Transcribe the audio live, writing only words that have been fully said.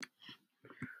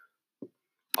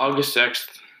August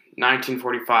 6th,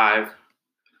 1945,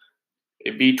 a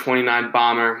B-29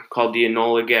 bomber called the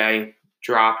Enola Gay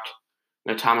dropped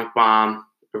an atomic bomb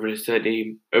over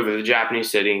the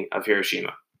Japanese city of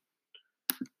Hiroshima.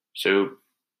 So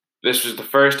this was the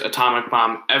first atomic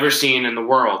bomb ever seen in the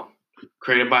world,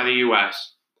 created by the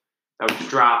U.S., that was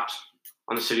dropped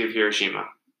on the city of Hiroshima.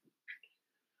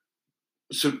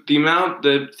 So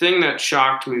the thing that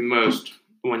shocked me most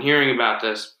when hearing about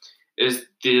this is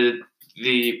the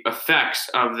effects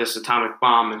of this atomic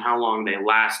bomb and how long they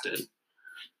lasted.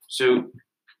 So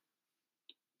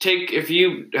if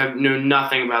you know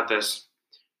nothing about this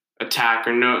attack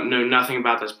or know nothing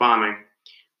about this bombing,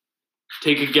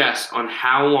 take a guess on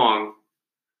how long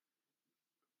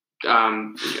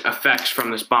effects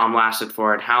from this bomb lasted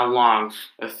for it. How long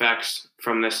effects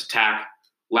from this attack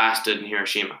lasted in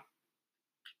Hiroshima?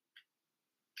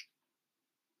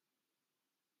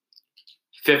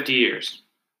 50 years.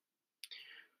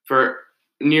 For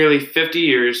nearly 50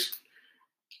 years,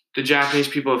 the Japanese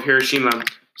people of Hiroshima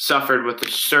suffered with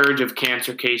a surge of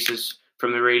cancer cases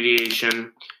from the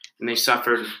radiation, and they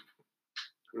suffered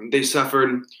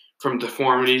from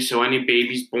deformities. So any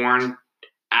babies born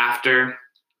after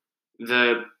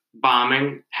the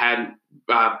bombing had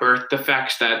birth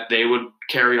defects that they would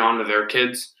carry on to their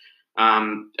kids,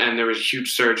 and there was a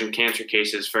huge surge in cancer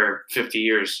cases for 50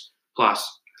 years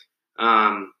plus.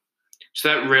 So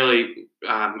that really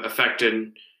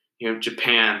affected,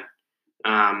 Japan,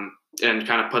 and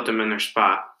kind of put them in their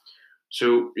spot.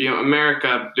 So,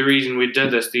 America, the reason we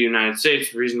did this, the United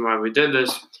States, the reason why we did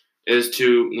this is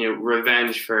to,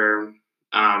 revenge for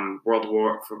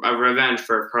revenge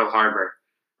for Pearl Harbor,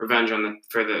 revenge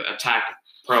for the attack at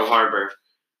Pearl Harbor.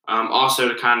 Also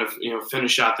to kind of,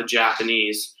 finish out the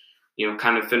Japanese,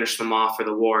 kind of finish them off for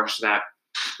the war so that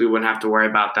we wouldn't have to worry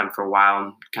about them for a while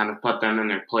and kind of put them in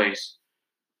their place.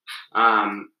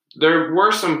 There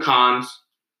were some cons.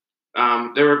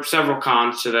 There were several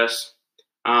cons to this.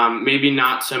 Maybe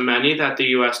not so many that the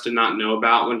U.S. did not know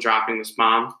about when dropping this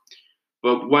bomb.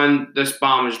 But when this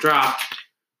bomb was dropped,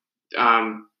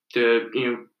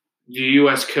 the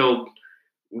U.S. killed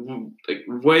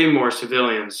way more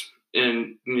civilians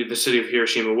in the city of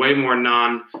Hiroshima. Way more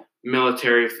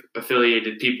non-military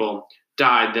affiliated people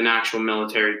died than actual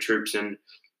military troops and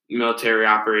military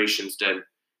operations did.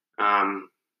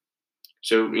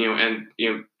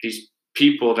 These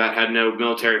people that had no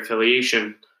military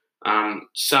affiliation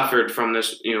suffered from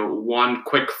this, one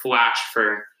quick flash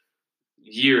for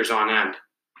years on end.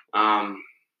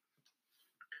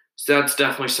 So that's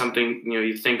definitely something,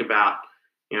 you think about,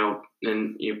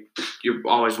 and you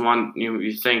always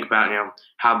you think about,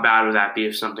 how bad would that be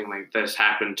if something like this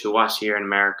happened to us here in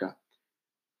America.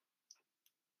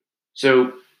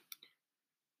 So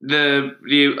the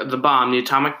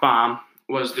atomic bomb,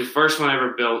 was the first one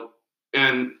ever built,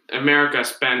 and America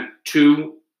spent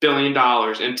 $2 billion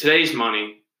in today's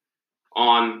money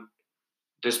on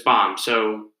this bomb.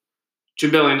 So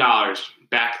 $2 billion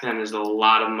back then is a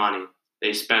lot of money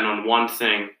they spent on one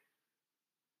thing,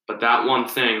 but that one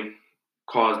thing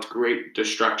caused great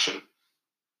destruction.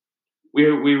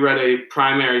 We read a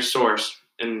primary source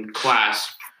in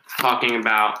class talking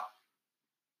about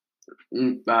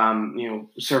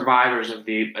survivors of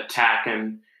the attack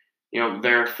and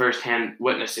their firsthand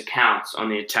witness accounts on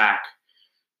the attack,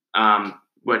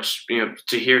 which,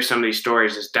 to hear some of these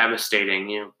stories is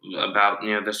devastating, about,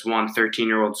 this one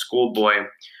 13-year-old schoolboy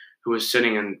who was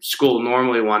sitting in school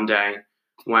normally one day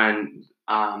when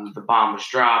the bomb was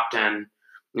dropped, and,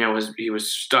 he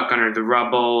was stuck under the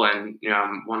rubble, and,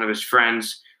 one of his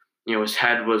friends, his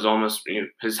head was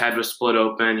split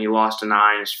open, he lost an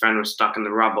eye, and his friend was stuck in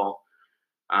the rubble.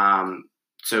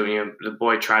 So, the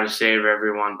boy tried to save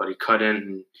everyone, but he couldn't.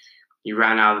 And he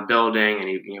ran out of the building, and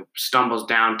he, stumbles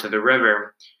down to the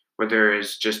river where there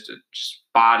is just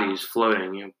bodies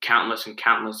floating, countless and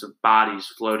countless of bodies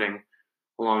floating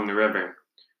along the river.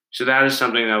 So that is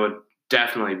something that would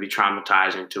definitely be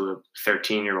traumatizing to a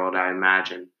 13-year-old, I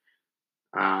imagine.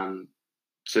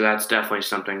 So that's definitely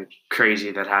something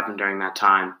crazy that happened during that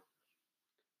time.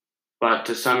 But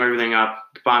to sum everything up,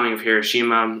 the bombing of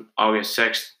Hiroshima, August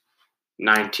 6th,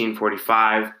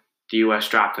 1945, the U.S.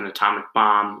 dropped an atomic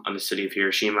bomb on the city of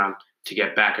Hiroshima to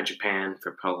get back at Japan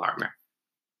for Pearl Harbor.